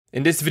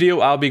In this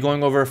video, I'll be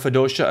going over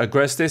Fadogia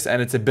agrestis and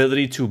its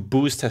ability to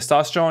boost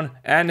testosterone,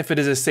 and if it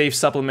is a safe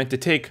supplement to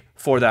take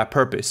for that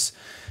purpose.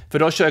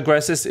 Fadogia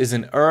agrestis is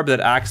an herb that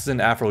acts as an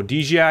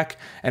aphrodisiac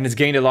and has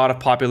gained a lot of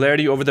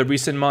popularity over the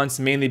recent months,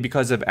 mainly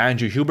because of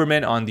Andrew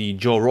Huberman on the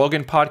Joe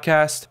Rogan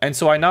podcast. And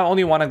so I not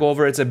only want to go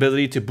over its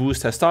ability to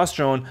boost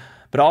testosterone,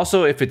 but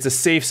also if it's a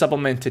safe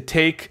supplement to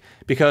take,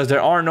 because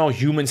there are no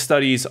human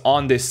studies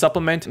on this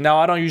supplement. Now,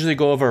 I don't usually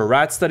go over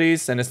rat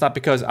studies, and it's not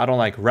because I don't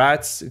like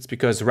rats, it's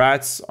because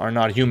rats are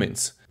not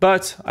humans.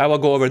 But I will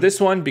go over this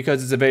one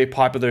because it's a very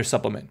popular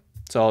supplement.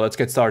 So let's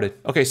get started.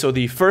 Okay, so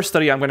the first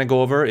study I'm going to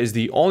go over is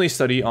the only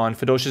study on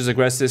Fadogia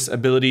agrestis'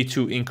 ability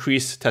to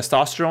increase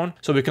testosterone.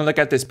 So we can look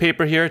at this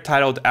paper here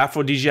titled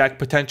Aphrodisiac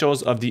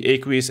Potentials of the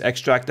Aqueous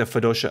Extract of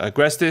Fadogia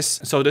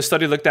agrestis. So this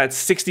study looked at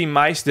 60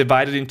 mice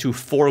divided into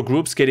 4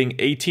 groups, getting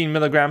 18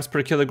 milligrams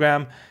per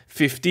kilogram,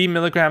 50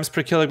 milligrams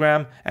per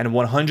kilogram, and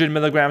 100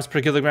 milligrams per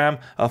kilogram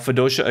of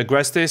Fadogia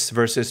agrestis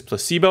versus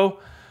placebo.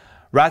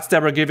 Rats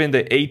that were given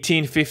the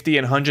 18, 50,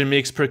 and 100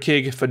 mg per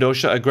kg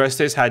Fadogia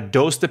agrestis had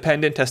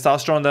dose-dependent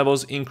testosterone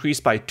levels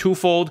increased by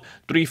 2-fold,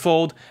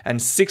 3-fold, and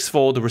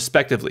 6-fold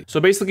respectively.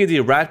 So basically, the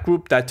rat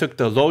group that took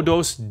the low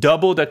dose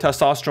doubled their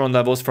testosterone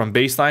levels from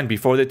baseline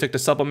before they took the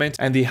supplement,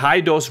 and the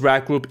high-dose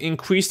rat group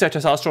increased their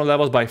testosterone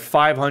levels by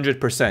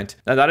 500%.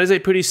 Now, that is a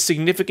pretty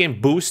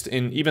significant boost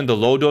in even the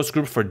low-dose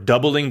group for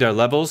doubling their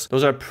levels.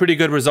 Those are pretty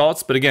good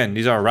results, but again,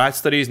 these are rat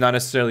studies, not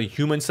necessarily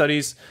human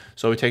studies,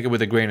 so we take it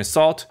with a grain of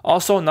salt.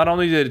 Also, not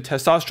only did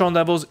testosterone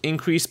levels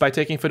increase by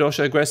taking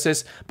Fadogia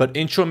agrestis, but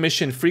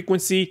intromission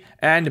frequency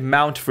and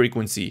mount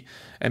frequency.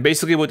 And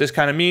basically what this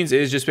kind of means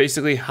is just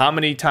basically how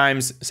many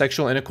times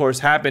sexual intercourse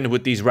happened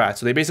with these rats.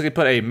 So they basically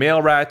put a male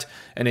rat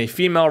and a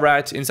female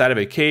rat inside of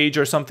a cage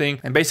or something.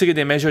 And basically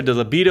they measured the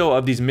libido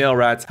of these male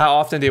rats, how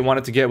often they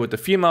wanted to get with the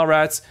female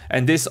rats.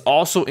 And this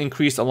also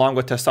increased along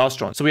with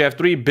testosterone. So we have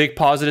 3 big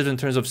positives in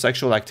terms of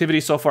sexual activity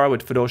so far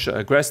with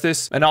Fadogia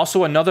agrestis. And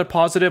also another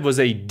positive was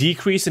a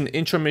decrease in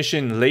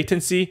intromission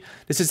latency.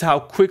 This is how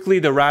quickly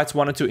the rats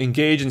wanted to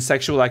engage in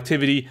sexual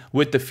activity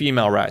with the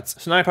female rats.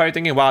 So now you're probably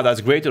thinking, wow,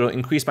 that's great. It'll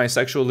increase my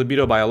sexual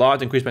libido by a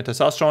lot, increase my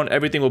testosterone,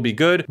 everything will be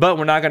good. But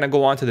we're not going to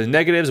go on to the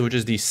negatives, which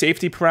is the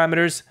safety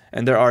parameters.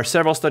 And there are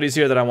several studies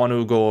here that I want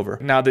to go over.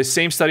 Now, this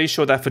same study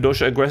showed that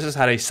Fadogia agrestis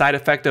had a side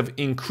effect of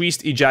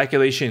increased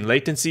ejaculation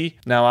latency.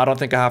 Now, I don't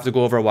think I have to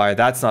go over why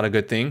that's not a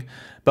good thing.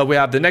 But we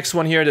have the next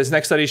one here. This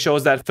next study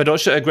shows that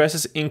Fadogia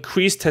agrestis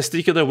increased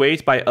testicular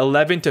weight by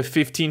 11 to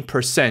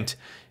 15%.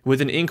 with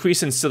an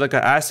increase in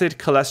silica acid,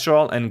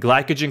 cholesterol, and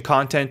glycogen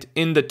content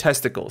in the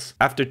testicles.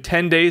 After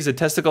 10 days, the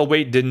testicle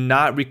weight did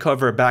not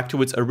recover back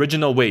to its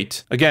original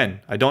weight.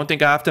 Again, I don't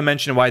think I have to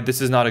mention why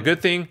this is not a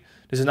good thing.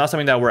 This is not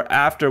something that we're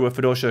after with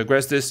Fadogia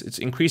agrestis. It's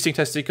increasing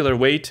testicular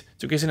weight,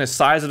 it's increasing the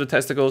size of the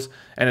testicles,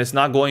 and it's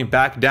not going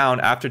back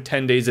down after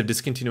 10 days of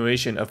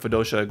discontinuation of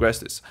Fadogia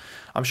agrestis.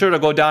 I'm sure it'll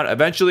go down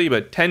eventually,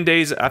 but 10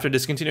 days after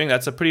discontinuing,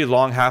 that's a pretty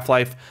long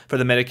half-life for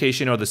the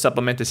medication or the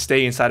supplement to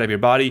stay inside of your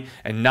body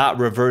and not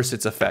reverse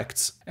its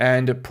effects.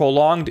 And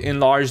prolonged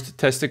enlarged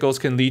testicles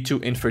can lead to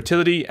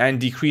infertility and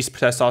decreased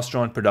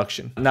testosterone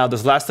production. Now,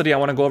 this last study I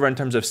want to go over in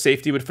terms of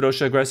safety with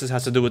Fadogia agrestis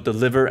has to do with the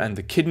liver and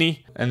the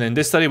kidney. And in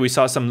this study, we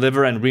saw some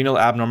liver and renal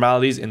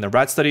abnormalities in the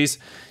rat studies.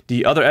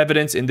 The other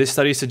evidence in this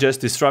study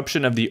suggests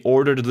disruption of the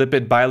ordered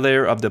lipid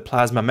bilayer of the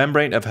plasma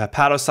membrane of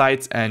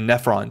hepatocytes and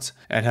nephrons.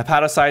 And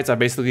hepatocytes are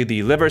basically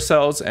the liver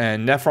cells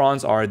and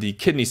nephrons are the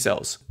kidney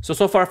cells.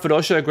 So far,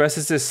 Fadogia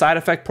agrestis' side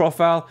effect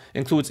profile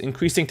includes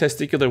increasing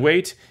testicular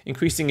weight,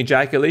 increasing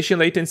ejaculation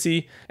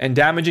latency, and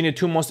damaging the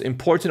 2 most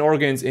important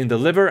organs in the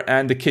liver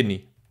and the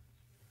kidney.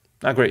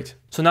 Not great.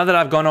 So now that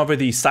I've gone over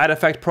the side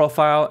effect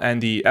profile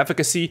and the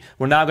efficacy,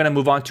 we're now going to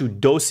move on to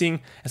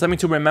dosing. And something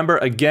to remember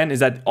again is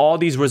that all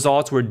these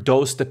results were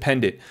dose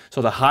dependent.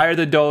 So the higher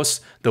the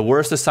dose, the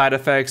worse the side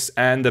effects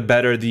and the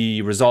better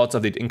the results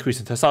of the increase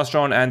in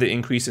testosterone and the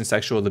increase in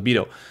sexual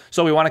libido.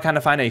 So we want to kind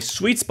of find a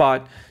sweet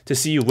spot to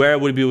see where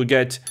we would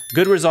get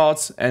good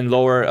results and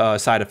lower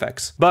side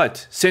effects.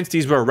 But since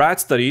these were rat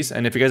studies,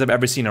 and if you guys have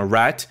ever seen a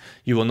rat,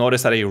 you will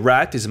notice that a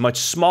rat is much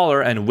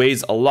smaller and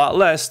weighs a lot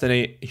less than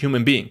a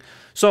human being.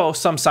 So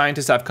some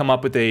scientists have come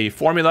up with a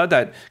formula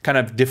that kind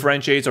of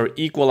differentiates or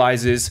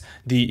equalizes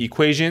the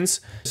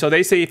equations. So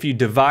they say if you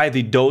divide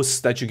the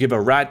dose that you give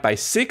a rat by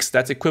 6,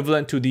 that's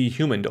equivalent to the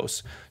human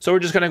dose. So we're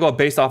just going to go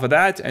based off of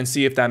that and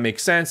see if that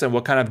makes sense and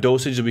what kind of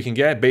dosage we can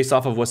get based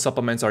off of what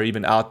supplements are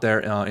even out there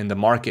in the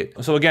market.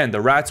 So again,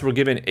 the rats were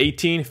given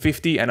 18,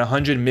 50, and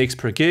 100 mg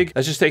per kg.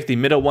 Let's just take the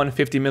middle one,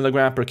 50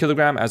 milligram per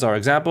kilogram as our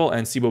example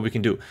and see what we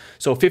can do.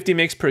 So 50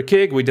 mg per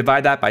kg, we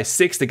divide that by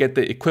 6 to get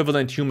the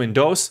equivalent human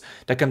dose.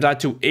 That comes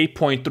out to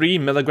 8.3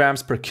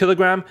 milligrams per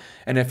kilogram.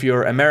 And if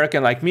you're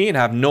American like me and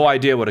have no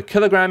idea what a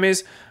kilogram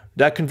is,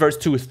 that converts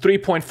to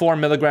 3.4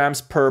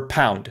 milligrams per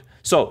pound.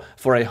 So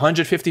for a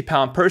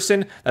 150-pound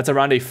person, that's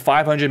around a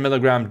 500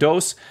 milligram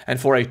dose. And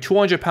for a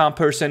 200-pound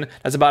person,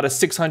 that's about a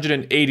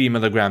 680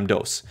 milligram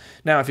dose.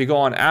 Now, if you go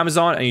on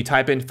Amazon and you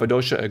type in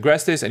Fadogia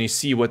agrestis and you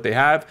see what they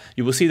have,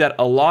 you will see that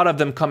a lot of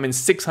them come in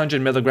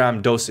 600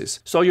 milligram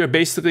doses. So you're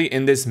basically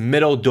in this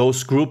middle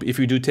dose group if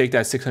you do take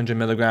that 600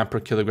 milligram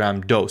per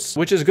kilogram dose,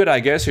 which is good, I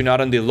guess. You're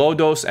not on the low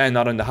dose and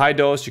not on the high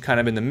dose. You're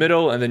kind of in the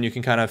middle, and then you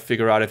can kind of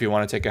figure out if you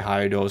want to take a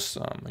higher dose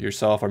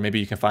yourself, or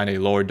maybe you can find a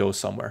lower dose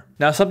somewhere.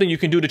 Now, something you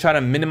can do to try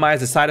to minimize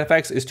the side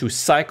effects is to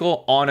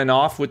cycle on and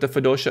off with the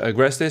Fadogia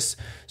agrestis.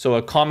 So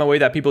a common way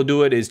that people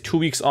do it is 2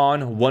 weeks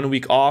on, 1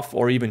 week off,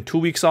 or even 2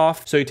 weeks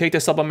off. So you take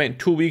the supplement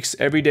 2 weeks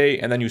every day,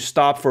 and then you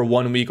stop for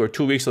 1 week or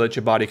 2 weeks to let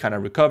your body kind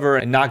of recover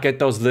and not get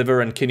those liver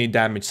and kidney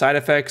damage side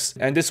effects.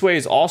 And this way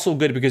is also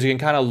good because you can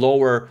kind of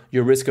lower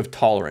your risk of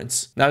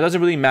tolerance. Now, it doesn't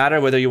really matter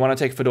whether you want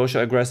to take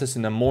Fadogia agrestis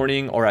in the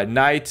morning or at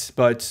night,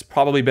 but it's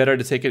probably better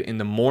to take it in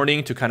the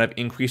morning to kind of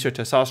increase your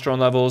testosterone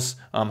levels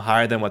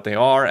higher than what they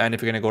are. And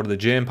if you're going to go to the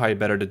gym, probably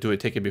better to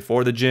take it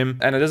before the gym.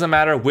 And it doesn't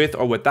matter with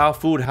or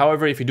without food.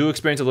 However, if you do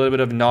experience a little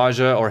bit of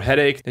nausea or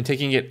headache, then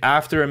taking it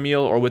after a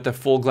meal or with a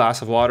full glass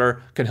of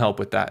water can help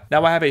with that.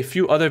 Now, I have a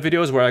few other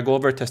videos where I go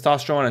over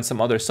testosterone and some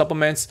other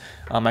supplements.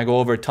 I go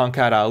over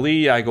Tongkat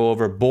Ali, I go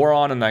over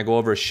boron, and I go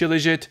over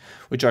shilajit,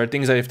 which are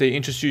things that if they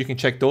interest you, you can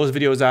check those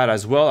videos out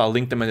as well. I'll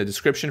link them in the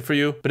description for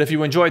you. But if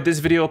you enjoyed this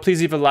video,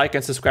 please leave a like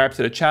and subscribe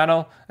to the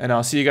channel, and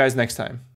I'll see you guys next time.